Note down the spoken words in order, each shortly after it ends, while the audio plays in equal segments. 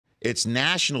It's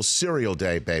National Cereal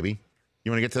Day, baby.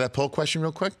 You want to get to that poll question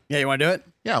real quick? Yeah, you want to do it?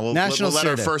 Yeah, we'll let Cereal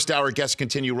our Day. first hour guests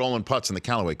continue rolling putts in the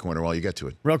Callaway corner while you get to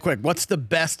it. Real quick, what's the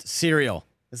best cereal?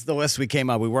 This is the list we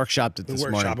came up. We workshopped it this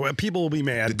morning. People will be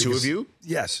mad. The two of you?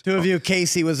 Yes. Two of you.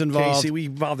 Casey was involved. Casey, we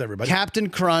involved everybody. Captain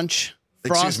Crunch,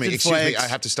 Frosted Excuse me. Flakes. I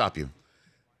have to stop you.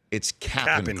 It's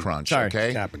Cap'n Crunch, Sorry.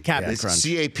 okay? Cap'n It's Crunch.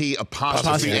 C-A-P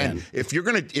apostrophe N. If you're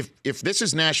gonna, if this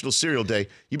is National Cereal Day,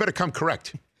 you better come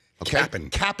correct. Okay?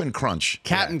 Cap'n Crunch.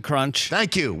 Captain Crunch.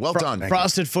 Thank you. Well done.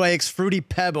 Frosted Flakes, Fruity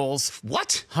Pebbles.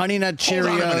 What? Honey Nut Hold on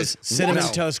a minute. Cheerios, Cinnamon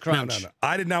What? Toast Crunch. No.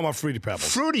 I did not want Fruity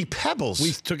Pebbles. Fruity Pebbles?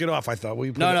 We took it off, I thought.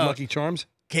 We put No. Lucky Charms.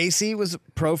 Casey was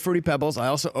pro Fruity Pebbles. I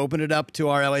also opened it up to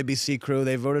our LABC crew.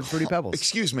 They voted Fruity Pebbles.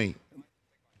 Excuse me.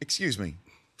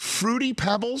 Fruity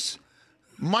Pebbles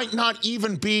might not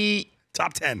even be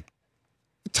top 10.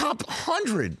 Top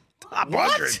 100. Top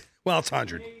 100. Well, it's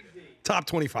 100. Top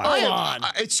 25.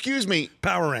 Excuse me.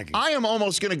 Power ranking. I am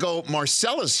almost going to go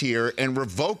Marcellus here and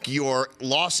revoke your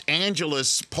Los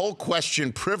Angeles poll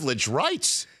question privilege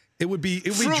rights. It would be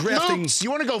Fruit drafting. Loops. You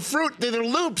want to go fruit? They're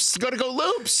loops. You got to go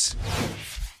loops.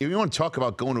 If you want to talk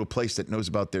about going to a place that knows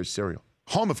about their cereal,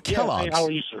 home of Kellogg's. Hey, how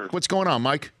are you, sir? What's going on,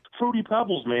 Mike? Fruity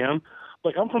Pebbles, man.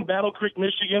 Like, I'm from Battle Creek,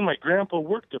 Michigan. My grandpa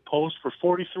worked at Post for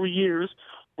 43 years.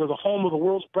 We're the home of the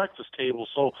world's breakfast table,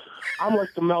 so I'm like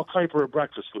the Mel Kiper of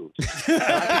breakfast foods.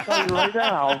 I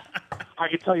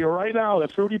can tell you right now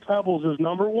that Fruity Pebbles is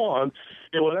number one,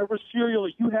 and whatever cereal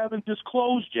that you haven't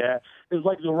disclosed yet is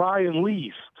like the Ryan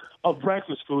Leaf of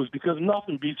breakfast foods, because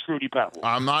nothing beats Fruity Pebbles.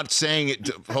 I'm not saying it.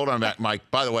 Hold on, Mike.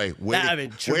 By the way, way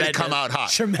to come out hot.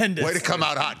 Tremendous. Way to come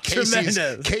out hot.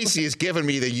 Casey is giving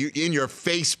me the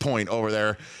in-your-face point over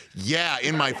there. Yeah,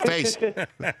 in my face.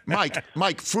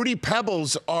 Mike, Fruity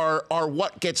Pebbles are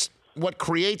what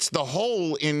creates the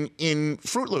hole in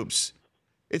Fruit Loops.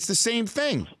 It's the same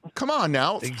thing. Come on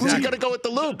now. Exactly. You got to go with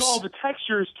the loops. No, the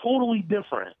texture is totally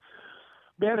different.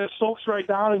 Man, it soaks right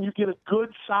down, and you get a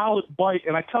good, solid bite.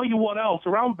 And I tell you what else,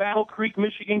 around Battle Creek,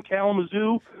 Michigan,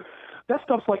 Kalamazoo, that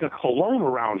stuff's like a cologne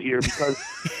around here, because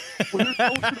when you're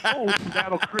coast to coast,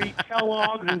 Battle Creek,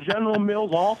 Kellogg's, and General Mills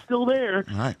all still there,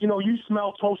 right. You know, you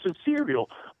smell toasted cereal.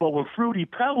 But when Fruity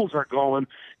Pebbles are going,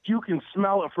 you can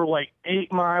smell it for like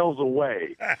 8 miles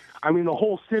away. I mean, the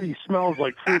whole city smells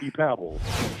like Fruity Pebbles.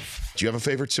 Do you have a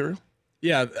favorite cereal?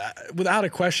 Yeah, without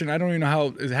a question. I don't even know how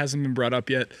it hasn't been brought up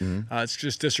yet. It's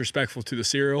just disrespectful to the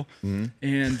cereal. And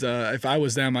if I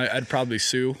was them, I'd probably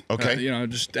sue. Okay.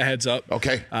 Just a heads up.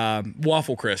 Okay.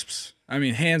 Waffle Crisps. I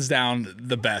mean, hands down,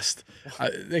 the best. How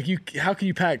can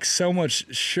you pack so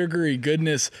much sugary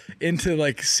goodness into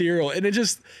like cereal? And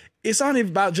it's not even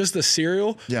about just the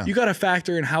cereal. Yeah. You got to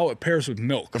factor in how it pairs with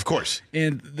milk. Of course.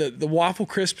 And the waffle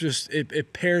crisp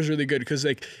it pairs really good, because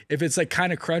like if it's like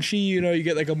kind of crunchy, you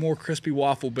get like a more crispy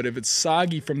waffle. But if it's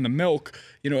soggy from the milk,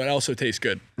 it also tastes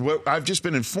good. Well, I've just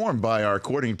been informed by our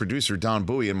coordinating producer Don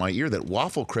Bowie in my ear that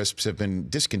waffle crisps have been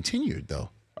discontinued, though.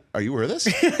 Are you aware of this?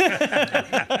 We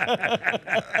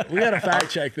got to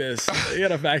fact check this.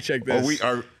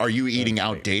 Are you eating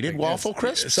outdated waffle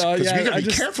crisps? So, Because yeah, we got to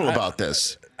be careful about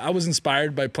this. I was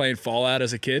inspired by playing Fallout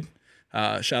as a kid.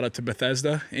 Shout out to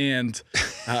Bethesda. And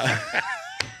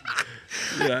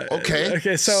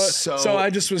Okay. So I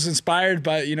just was inspired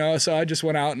by, so I just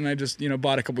went out and I just,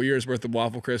 bought a couple years worth of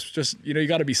waffle crisps. Just, you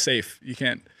got to be safe. You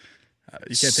can't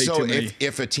take too many. So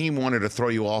if a team wanted to throw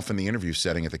you off in the interview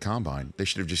setting at the Combine, they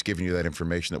should have just given you that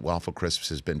information that waffle crisps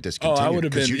has been discontinued. Oh, I would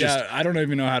have been. Yeah, I don't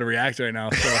even know how to react right now.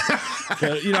 So,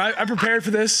 I prepared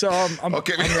for this, so I'm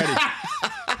ready.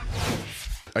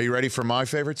 Are you ready for my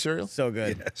favorite cereal? So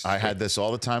good. Yes. I had this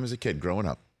all the time as a kid growing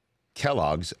up.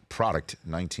 Kellogg's Product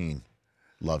 19.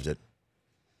 Loved it.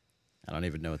 I don't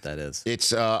even know what that is.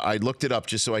 It's I looked it up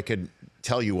just so I could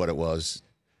tell you what it was.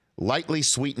 Lightly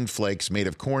sweetened flakes made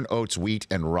of corn, oats, wheat,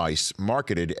 and rice,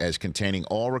 marketed as containing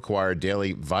all required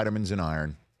daily vitamins and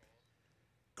iron.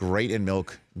 Great in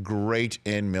milk.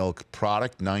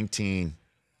 Product 19.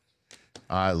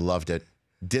 I loved it.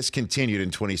 Discontinued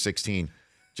in 2016.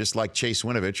 Just like Chase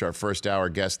Winovich, our first hour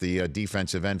guest, the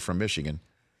defensive end from Michigan.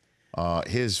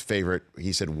 His favorite,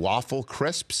 he said, waffle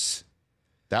crisps.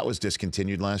 That was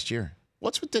discontinued last year.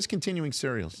 What's with discontinuing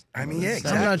cereals? I mean, yeah,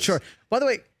 exactly. I'm not sure. By the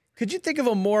way, could you think of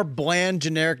a more bland,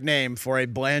 generic name for a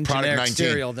bland, generic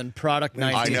cereal than Product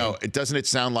 19? I know. Doesn't it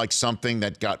sound like something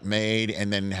that got made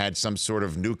and then had some sort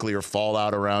of nuclear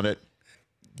fallout around it?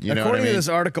 You know what I mean? According to this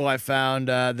article I found,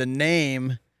 the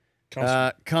name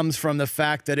comes from the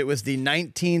fact that it was the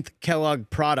 19th Kellogg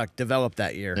product developed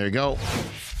that year. There you go.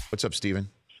 What's up, Steven?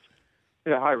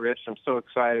 Yeah, hi, Rich. I'm so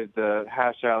excited to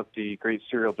hash out the great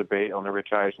cereal debate on the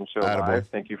Rich Eisen Show live.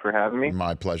 Thank you for having me.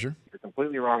 My pleasure. You're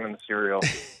completely wrong on the cereal.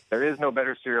 There is no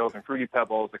better cereal than Fruity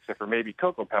Pebbles, except for maybe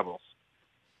Cocoa Pebbles.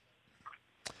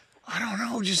 I don't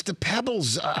know, just the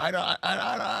Pebbles. I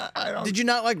don't. Did you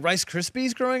not like Rice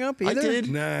Krispies growing up either? I did.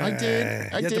 Nah, I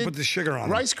did. you have to put the sugar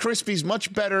on Rice Krispies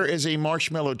much better as a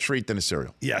marshmallow treat than a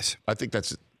cereal. Yes. I think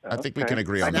that's. I think we can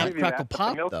agree on Not that. Crackle Pop,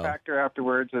 the milk though. factor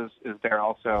afterwards is there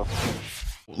also.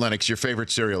 Lennox, your favorite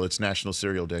cereal? It's National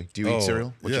Cereal Day. Do you eat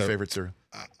cereal? What's your favorite cereal?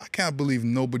 I can't believe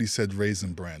nobody said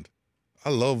Raisin Bran. I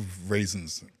love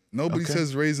raisins. Nobody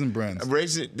says Raisin Bran.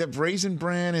 The Raisin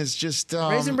Bran is just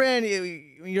Raisin Bran,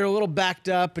 you're a little backed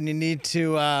up and you need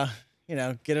to,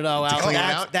 get it all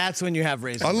out. That's when you have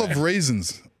Raisin I Bran. love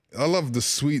raisins. I love the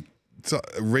sweet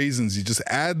raisins. You just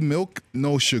add milk,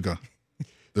 no sugar.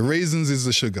 The raisins is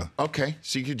the sugar. Okay,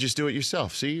 so you could just do it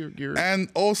yourself. See, you're And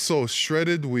also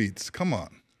shredded wheats. Come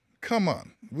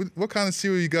on. What kind of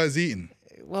cereal you guys eating?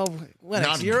 Well,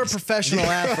 Lennox, you're a professional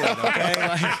athlete,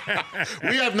 okay?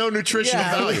 we have no nutritional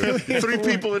value. 3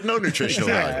 people with no nutritional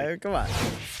value. Come on.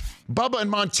 Bubba in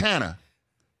Montana.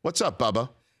 What's up, Bubba?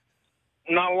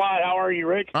 Not a lot. How are you,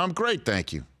 Rick? I'm great,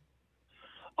 thank you.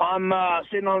 I'm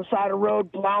sitting on the side of the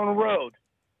road, plowing the road.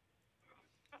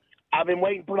 I've been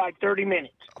waiting for like 30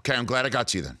 minutes. Okay, I'm glad I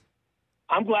got you then.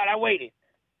 I'm glad I waited.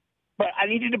 But I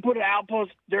needed to put an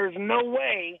outpost. There's no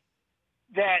way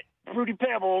that Fruity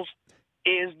Pebbles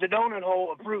is the donut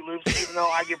hole of Fruit Loops, even though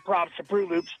I give props to Fruit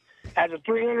Loops. As a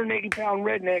 380-pound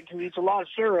redneck who eats a lot of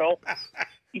cereal,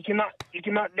 you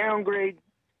cannot downgrade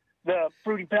the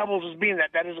Fruity Pebbles as being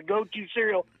that. That is a go-to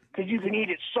cereal because you can eat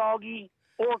it soggy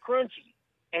or crunchy,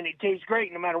 and it tastes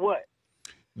great no matter what.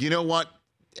 You know what?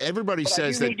 Everybody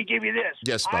says that. I need to give you this.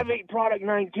 Yes, I've ate Product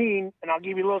 19, and I'll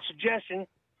give you a little suggestion.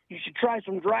 You should try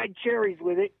some dried cherries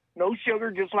with it. No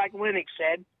sugar, just like Lennox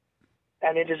said.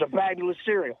 And it is a fabulous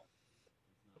cereal.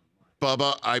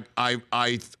 Bubba,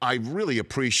 I really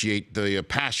appreciate the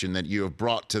passion that you have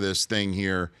brought to this thing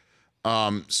here.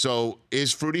 So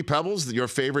is Fruity Pebbles your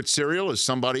favorite cereal? As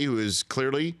somebody who is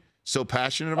clearly so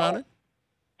passionate about it?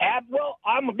 Well,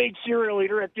 I'm a big cereal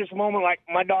eater at this moment. Like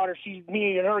my daughter,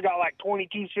 me and her got like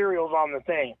 22 cereals on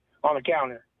the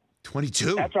counter.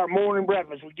 22? That's our morning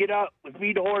breakfast. We get up, we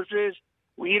feed the horses,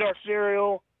 we eat our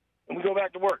cereal, and we go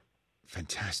back to work.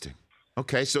 Fantastic.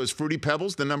 Okay, so is Fruity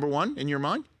Pebbles the number one in your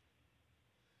mind?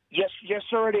 Yes,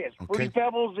 sir, it is. Okay. Fruity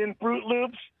Pebbles, then Fruit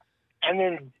Loops, and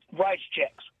then Rice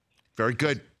Chex. Very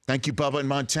good. Thank you, Bubba in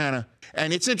Montana.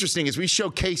 And it's interesting, as we show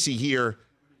Casey here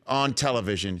on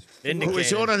television, who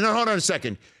is, hold on a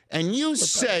second. And you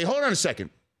say, hold on a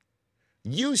second.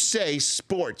 You say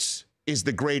sports is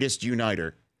the greatest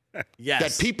uniter.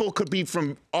 Yes. That people could be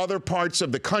from other parts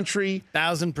of the country.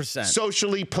 1000%.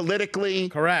 Socially, politically.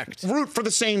 Correct. Root for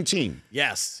the same team.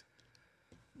 Yes.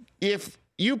 If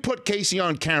you put Casey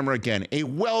on camera again, a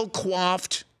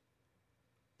well-coiffed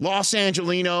Los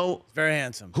Angelino. Very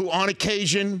handsome. Who on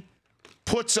occasion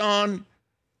puts on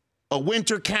a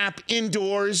winter cap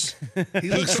indoors.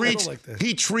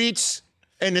 He treats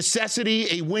a necessity,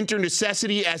 a winter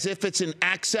necessity, as if it's an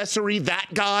accessory. That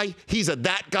guy, he's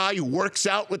that guy who works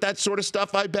out with that sort of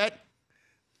stuff, I bet.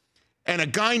 And a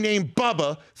guy named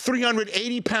Bubba,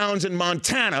 380 pounds in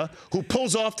Montana, who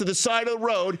pulls off to the side of the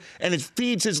road and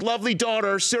feeds his lovely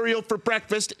daughter cereal for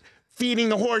breakfast, feeding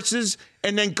the horses,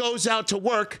 and then goes out to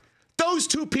work. Those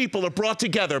two people are brought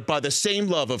together by the same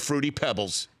love of Fruity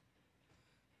Pebbles.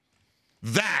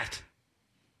 That,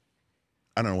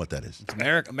 I don't know what that is. It's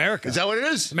America. Is that what it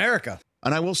is? America.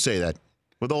 And I will say that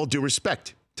with all due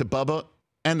respect to Bubba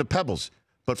and the Pebbles.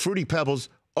 But Fruity Pebbles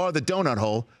are the donut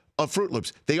hole of Fruit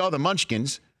Loops. They are the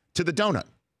munchkins to the donut.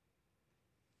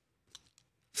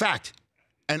 Fact.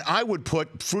 And I would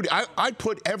put Fruity, I'd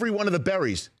put every one of the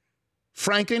berries,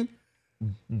 Franken,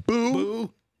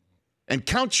 Boo, and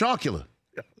Count Chocula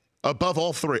above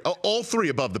all three. All three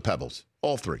above the Pebbles.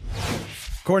 All three.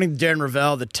 According to Darren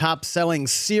Ravel, the top-selling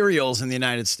cereals in the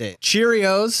United States.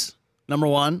 Cheerios, number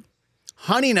 1.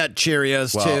 Honey Nut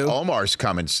Cheerios, 2. Omar's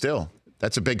coming still.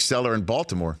 That's a big seller in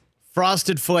Baltimore.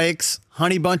 Frosted Flakes,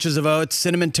 Honey Bunches of Oats,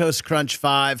 Cinnamon Toast Crunch,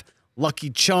 5. Lucky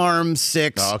Charms,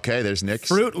 6. Okay, there's Nick's.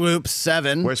 Fruit Loops,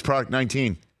 7. Where's Product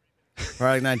 19?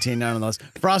 Product 19, none of those.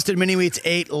 Frosted Mini Wheats,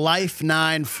 8. Life,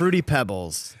 9. Fruity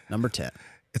Pebbles, number 10.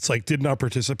 It's like did not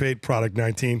participate, Product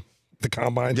 19. The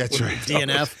combine. That's right.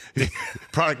 DNF.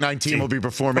 Product 19 will be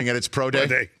performing at its pro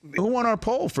day. Who won our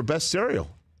poll for best cereal?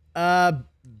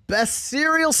 Best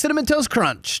cereal, Cinnamon Toast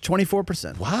Crunch,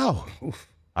 24%. Wow.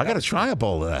 I got to try a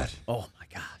bowl of that. Oh, my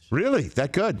gosh. Really?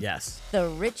 That good? Yes. The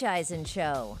Rich Eisen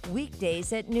Show,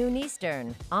 weekdays at noon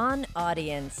Eastern on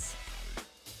Audience.